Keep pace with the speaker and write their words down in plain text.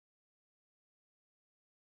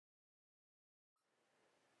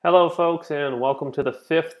Hello folks, and welcome to the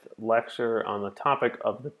fifth lecture on the topic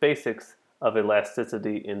of the basics of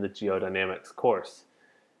elasticity in the Geodynamics course.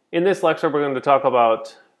 In this lecture we're going to talk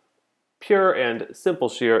about pure and simple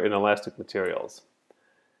shear in elastic materials.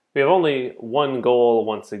 We have only one goal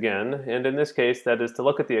once again, and in this case that is to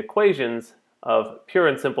look at the equations of pure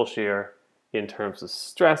and simple shear in terms of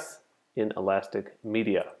stress in elastic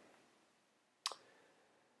media.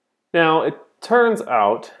 Now it turns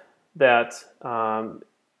out that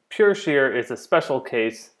pure shear is a special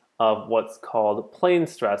case of what's called plane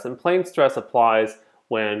stress, and plane stress applies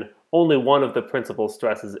when only one of the principal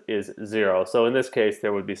stresses is zero. So in this case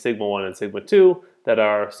there would be sigma 1 and sigma 2 that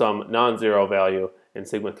are some non-zero value, and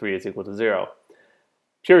sigma 3 is equal to 0.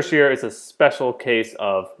 Pure shear is a special case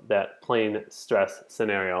of that plane stress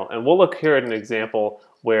scenario, and we'll look here at an example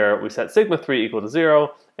where we set sigma 3 equal to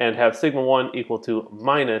 0 and have sigma 1 equal to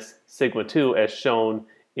minus sigma 2 as shown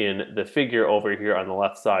in the figure over here on the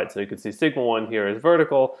left side. So you can see sigma 1 here is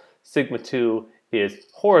vertical, sigma 2 is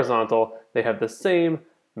horizontal. They have the same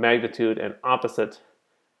magnitude and opposite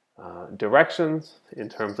directions in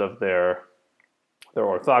terms of they're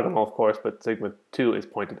orthogonal, of course, but sigma 2 is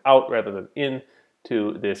pointed out rather than in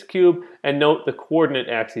to this cube. And note the coordinate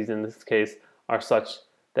axes in this case are such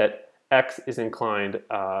that x is inclined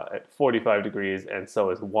at 45 degrees and so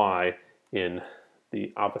is y in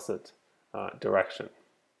the opposite direction.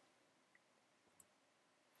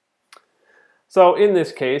 So in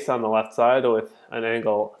this case, on the left side with an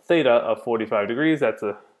angle theta of 45 degrees, that's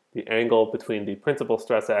the angle between the principal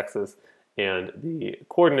stress axis and the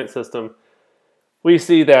coordinate system, we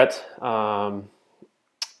see that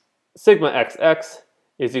sigma xx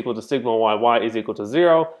is equal to sigma yy is equal to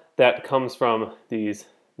 0. That comes from these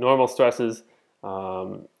normal stresses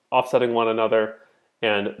offsetting one another,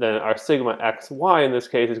 and then our sigma xy in this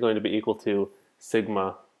case is going to be equal to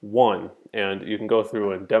sigma 1, and you can go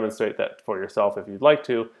through and demonstrate that for yourself if you'd like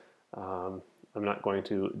to. I'm not going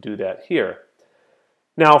to do that here.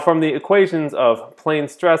 Now from the equations of plane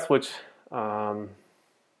stress, which I'm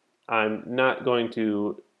not going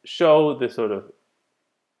to show the sort of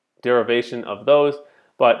derivation of those,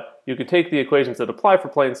 but you could take the equations that apply for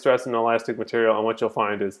plane stress in an elastic material, and what you'll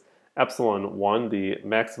find is epsilon 1, the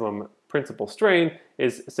maximum principal strain,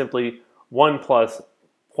 is simply 1 plus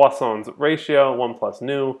Poisson's ratio, 1 plus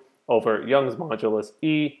nu, over Young's modulus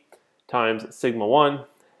E times sigma 1.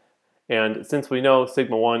 And since we know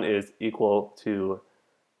sigma 1 is equal to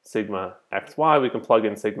sigma xy, we can plug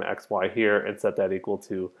in sigma xy here and set that equal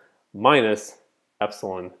to minus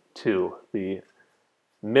epsilon 2, the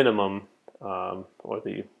minimum, or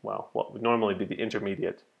the, well, what would normally be the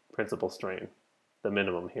intermediate principal strain, the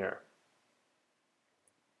minimum here.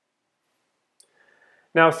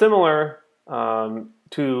 Now similar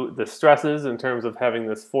to the stresses in terms of having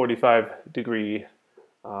this 45-degree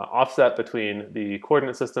offset between the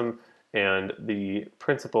coordinate system and the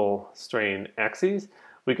principal strain axes,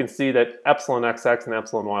 we can see that epsilon xx and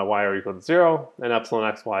epsilon yy are equal to 0, and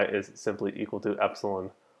epsilon xy is simply equal to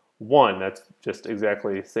epsilon 1. That's just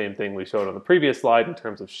exactly the same thing we showed on the previous slide in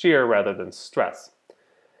terms of shear rather than stress.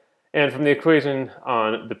 And from the equation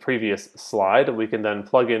on the previous slide, we can then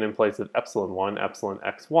plug in place of epsilon 1, epsilon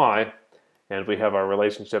xy, and we have our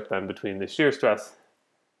relationship then between the shear stress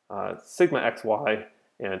sigma xy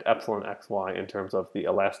and epsilon xy in terms of the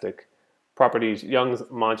elastic properties, Young's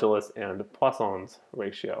modulus and Poisson's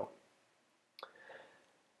ratio.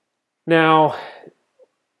 Now,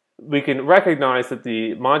 we can recognize that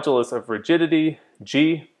the modulus of rigidity,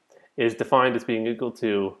 G, is defined as being equal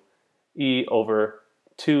to E over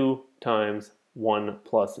 2 times 1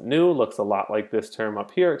 plus nu. Looks a lot like this term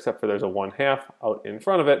up here, except for there's a 1/2 out in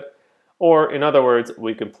front of it. Or in other words,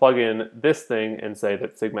 we can plug in this thing and say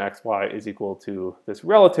that sigma xy is equal to this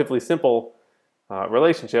relatively simple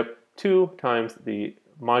relationship, 2 times the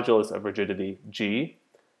modulus of rigidity, G,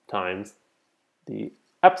 times the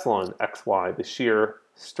epsilon xy, the shear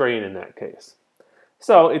strain in that case.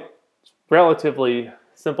 So it's relatively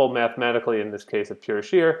simple mathematically in this case of pure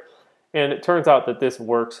shear, and it turns out that this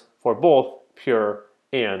works for both pure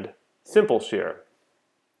and simple shear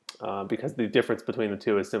because the difference between the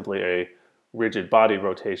two is simply a rigid body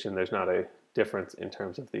rotation. There's not a difference in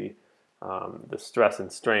terms of the stress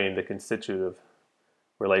and strain, the constitutive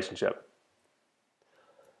relationship.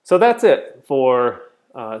 So that's it for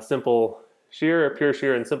simple shear, pure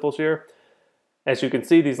shear, and simple shear. As you can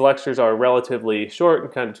see, these lectures are relatively short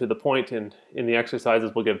and kind of to the point, and in the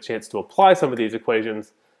exercises we'll get a chance to apply some of these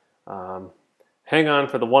equations. Hang on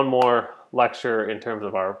for the one more lecture in terms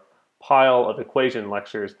of our pile of equation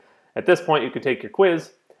lectures. At this point, you can take your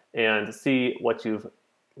quiz and see what you've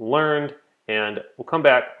learned, and we'll come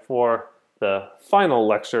back for the final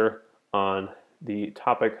lecture on the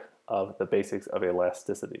topic of the basics of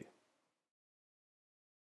elasticity.